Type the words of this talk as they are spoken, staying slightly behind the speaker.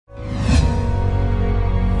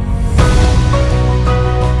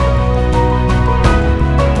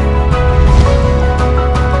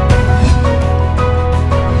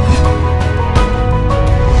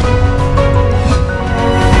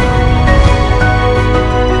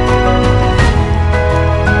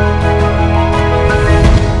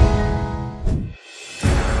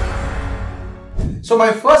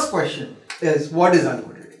my first question is, what is algo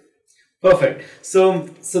trading? Perfect. So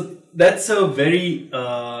that's a very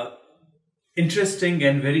interesting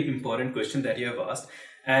and very important question that you have asked.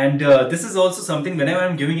 And this is also something whenever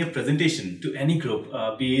I'm giving a presentation to any group,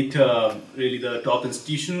 be it really the top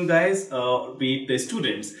institutional guys, be it the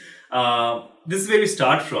students, this is where we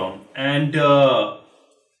start from. And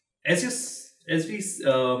as you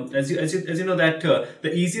know that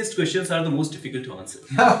the easiest questions are the most difficult to answer.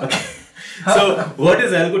 Okay. So what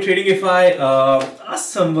is algo trading? If I ask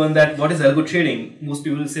someone that what is algo trading, most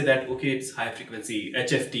people will say that okay, it's high frequency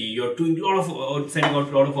HFT. You're doing a lot of sending out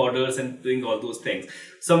a lot of orders and doing all those things.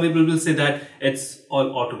 Some people will say that it's all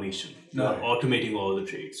automation. You're automating all the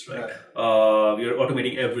trades, right? You're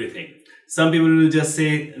automating everything. Some people will just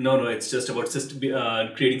say no, it's just about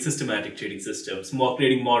creating systematic trading systems,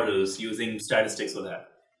 creating models using statistics for that.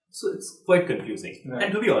 So it's quite confusing. And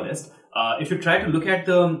to be honest, if you try to look at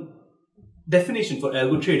the definition for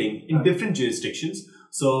algo trading in different jurisdictions.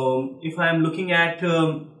 So if I am looking at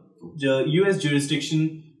the US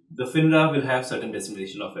jurisdiction, the FINRA will have certain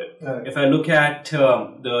definition of it. If I look at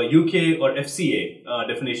the UK or FCA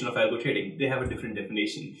definition of algo trading, they have a different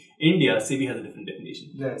definition. India, SEBI has a different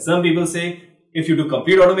definition. Some people say if you do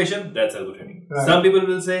complete automation, that's algo trading. Some people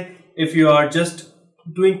will say if you are just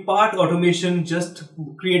doing part automation, just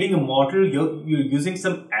creating a model, you're using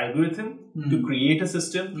some algorithm to create a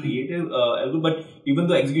system, algorithm, but even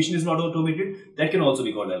though execution is not automated, that can also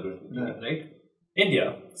be called algorithm, right?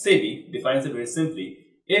 India, SEBI defines it very simply.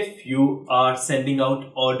 If you are sending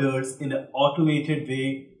out orders in an automated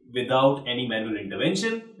way without any manual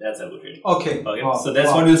intervention, that's algo trading. Okay. So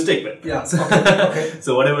that's what we'll stick with.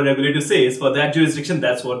 So whatever regulator says for that jurisdiction,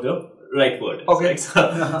 that's what the right word is. Right?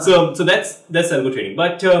 So that's algo trading.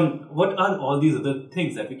 But what are all these other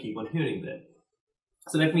things that we keep on hearing then?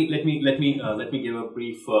 So let me give a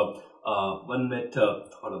brief 1 minute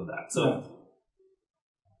thought on that. So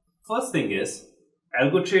first thing is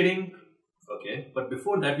algo trading. Okay, but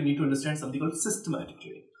before that we need to understand something called systematic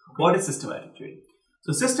trading. What is systematic trading?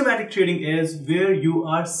 So systematic trading is where you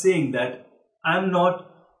are saying that I'm not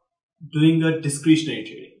doing a discretionary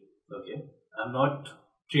trading. Okay, I'm not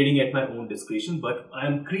trading at my own discretion, but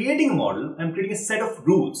I'm creating a model, I'm creating a set of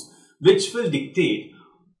rules which will dictate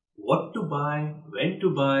what to buy, when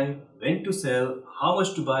to sell, how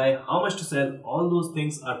much to buy, how much to sell. All those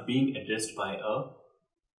things are being addressed by a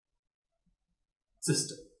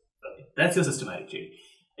system. Okay. That's your systematic trading.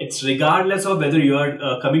 It's regardless of whether you are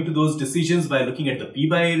coming to those decisions by looking at the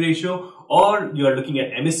P/A ratio or you are looking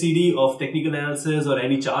at MACD of technical analysis or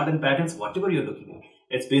any chart and patterns, whatever you're looking at.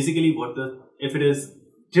 It's basically if it is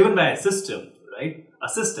driven by a system, right? A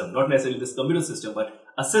system, not necessarily this computer system, but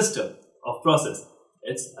a system of process.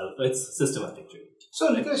 It's systematic trading.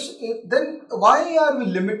 So Nitesh, then why are we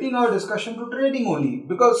limiting our discussion to trading only?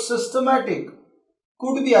 Because systematic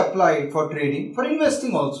could be applied for trading, for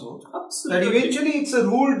investing also. Absolutely. That eventually it's a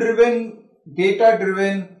rule-driven,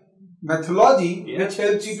 data-driven methodology which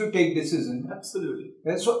helps you to take decisions. Absolutely.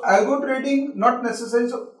 So algo trading, not necessarily.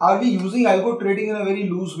 So are we using algo trading in a very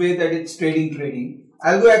loose way that it's trading?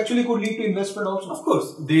 Algo actually could lead to investment also. Of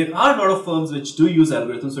course, there are a lot of firms which do use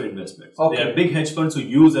algorithms for investments. There are big hedge funds who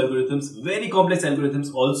use algorithms, very complex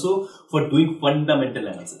algorithms also for doing fundamental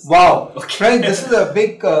analysis. Wow. Friends, this is a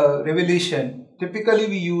big revelation. Typically,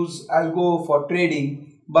 we use algo for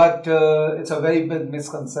trading, but it's a very big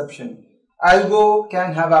misconception. Algo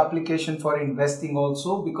can have application for investing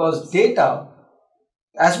also because data,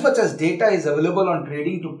 as much as data is available on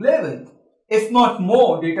trading to play with, if not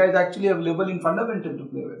more, data is actually available in fundamental to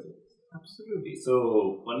play with. Absolutely.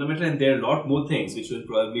 So fundamental, and there are a lot more things which we'll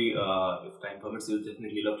probably, if time permits, we'll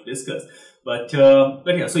definitely love to discuss. But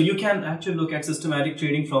yeah, so you can actually look at systematic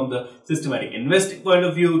trading from the systematic investing point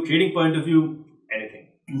of view, trading point of view, anything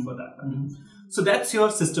for that. So that's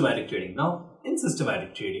your systematic trading. Now, in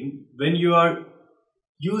systematic trading, when you are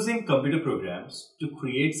using computer programs to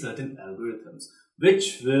create certain algorithms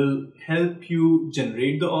which will help you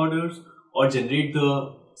generate the orders or generate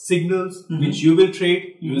the signals which you will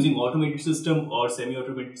trade using automated system or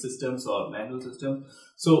semi-automated systems or manual systems.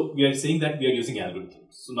 So we are saying that we are using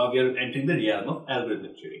algorithms. So now we are entering the realm of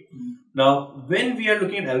algorithmic trading. Now, when we are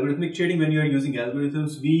looking at algorithmic trading, when you are using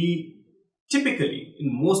algorithms, we typically,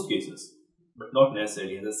 in most cases, but not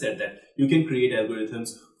necessarily, as I said, that you can create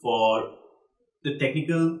algorithms for the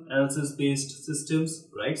technical analysis based systems,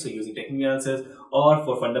 right? So using technical analysis or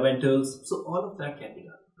for fundamentals. So all of that can be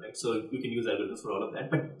done, right? So you can use algorithms for all of that.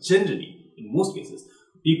 But generally, in most cases,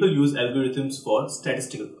 people use algorithms for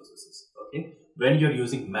statistical processes, okay? When you're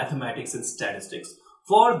using mathematics and statistics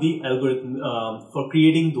for the algorithm, for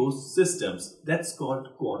creating those systems, that's called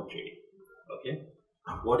quant trading, okay?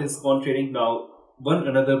 What is quant trading? Now,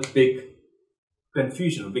 another big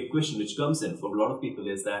confusion, a big question which comes in for a lot of people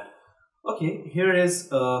is that, okay, here is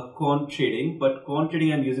quant trading, but quant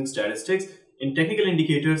trading I'm using statistics. In technical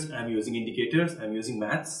indicators, I'm using indicators, I'm using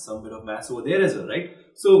maths, some bit of maths over there as well, right?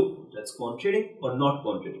 So that's quant trading or not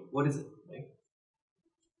quant trading. What is it, right?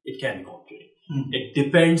 It can be quant trading. It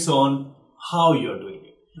depends on how you're doing it.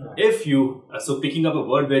 Right. If you, so picking up a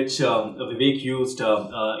word which Vivek used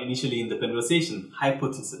initially in the conversation,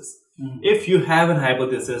 hypothesis. If you have an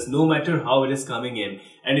hypothesis, no matter how it is coming in,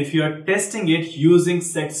 and if you are testing it using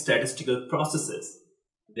set statistical processes,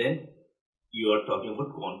 then you are talking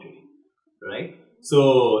about quant trading, right?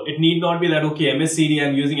 So it need not be that, okay, MSCD,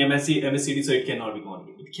 I'm using MSCD, so it cannot be quant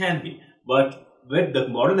trading. It can be, but with the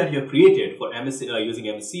model that you have created for using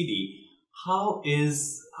MSCD, how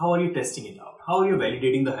are you testing it out? How are you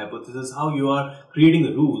validating the hypothesis? How you are creating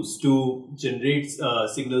the rules to generate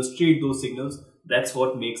signals, trade those signals? That's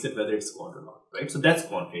what makes it whether it's quant or not, right? So that's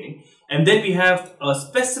quant trading. And then we have a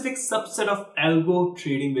specific subset of algo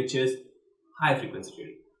trading, which is high frequency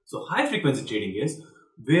trading. So high frequency trading is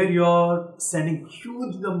where you're sending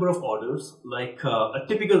huge number of orders, like a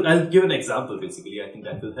typical, I'll give an example basically, I think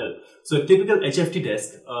that will help. So a typical HFT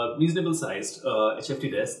desk, reasonable sized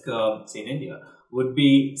HFT desk, say in India, would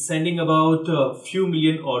be sending about a few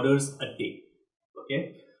million orders a day,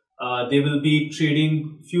 okay? They will be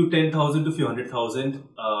trading few 10,000 to few 100,000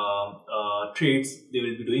 trades they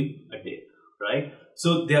will be doing a day, right?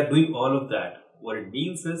 So they are doing all of that. What it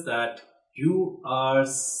means is that you are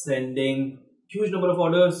sending huge number of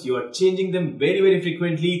orders, you are changing them very, very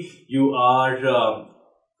frequently, you are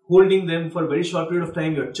holding them for a very short period of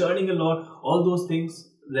time, you're churning a lot, all those things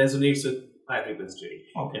resonates with high frequency trading.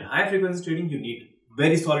 Okay. In high frequency trading, you need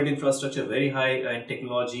very solid infrastructure, very high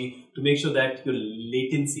technology to make sure that your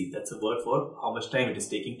latency, that's a word for how much time it is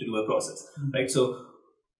taking to do a process, right? So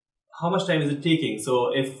how much time is it taking?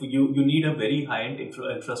 So if you need a very high-end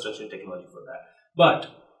infrastructure and technology for that. But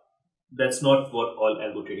that's not what all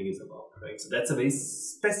algo trading is about, right? So that's a very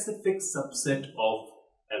specific subset of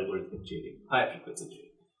algorithmic trading, high frequency trading.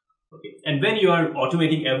 Okay. And when you are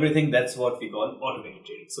automating everything, that's what we call automated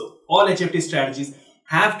trading. So all HFT strategies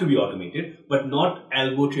have to be automated, but not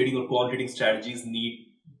algo trading or quant trading strategies need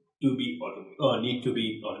to be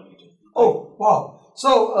automated. Oh, wow.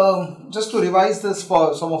 So just to revise this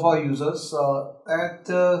for some of our users,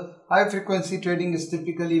 high frequency trading is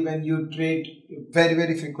typically when you trade very,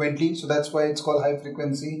 very frequently. So that's why it's called high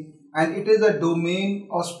frequency. And it is a domain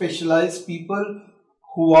of specialized people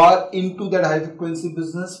who are into that high frequency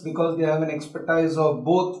business because they have an expertise of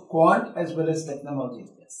both quant as well as technology.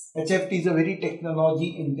 Yes. HFT is a very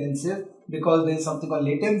technology intensive because there is something called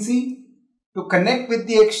latency. To connect with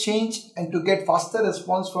the exchange and to get faster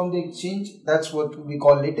response from the exchange, that's what we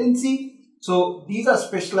call latency. So these are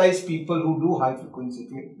specialized people who do high frequency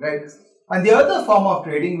trading, right? And the other form of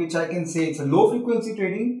trading, which I can say it's a low frequency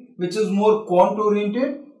trading, which is more quant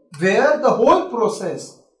oriented, where the whole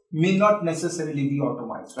process may not necessarily be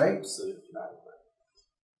automated, right? Absolutely.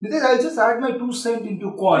 Nitesh, I'll just add my 2 cents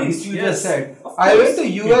into quant, which you just said. I went to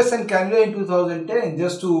US and Canada in 2010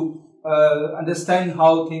 just to understand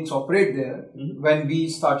how things operate there when we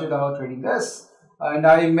started our trading desk. And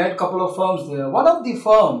I met a couple of firms there. One of the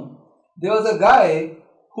firm, there was a guy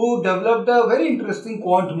who developed a very interesting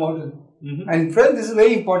quant model. And friends, this is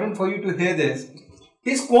very important for you to hear this.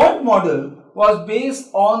 His quant model was based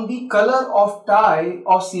on the color of tie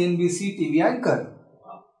of CNBC TV anchor.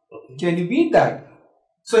 Can you beat that?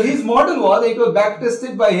 So his model was, it was back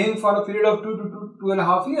tested by him for a period of 2 to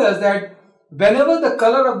 2.5 years, that whenever the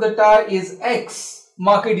color of the tie is X,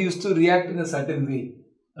 market used to react in a certain way.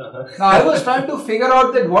 Now I was trying to figure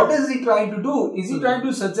out that what is he trying to do? Is he trying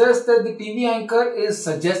to suggest that the TV anchor is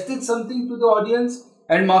suggesting something to the audience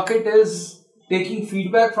and market is taking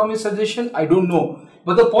feedback from his suggestion? I don't know.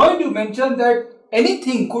 But the point you mentioned that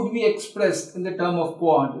anything could be expressed in the term of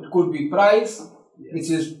quant. It could be price, which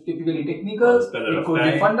is typically technical. It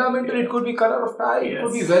could be fundamental. It could be color of tie. It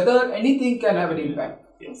could be weather. Anything can have an impact.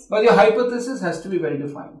 Yes. But your hypothesis has to be well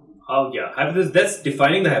defined. Hypothesis, that's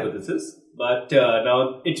defining the hypothesis. But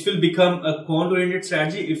now it will become a quant-oriented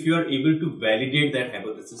strategy if you are able to validate that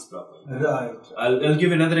hypothesis properly. Right. I'll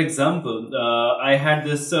give another example. I had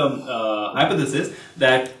this hypothesis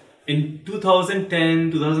that in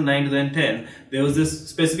 2010, 2009, 2010, there was this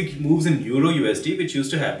specific moves in Euro USD which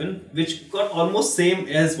used to happen, which got almost same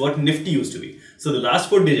as what Nifty used to be. So the last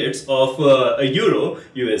 4 digits of a Euro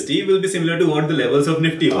USD will be similar to what the levels of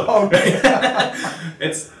Nifty were. Okay.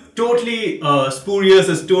 It's totally spurious,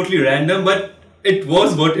 it's totally random, but it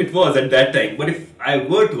was what it was at that time. But if I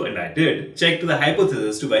were to, and I did, check to the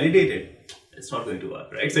hypothesis to validate it, it's not going to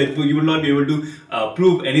work, right? So you will not be able to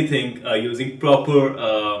prove anything using proper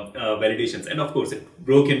validations. And of course, it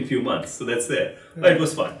broke in a few months, so that's there. But it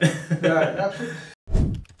was fun. Yeah, absolutely.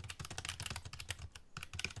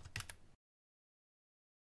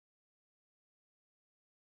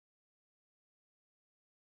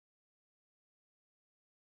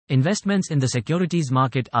 Investments in the securities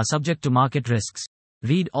market are subject to market risks.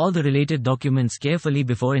 Read all the related documents carefully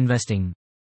before investing.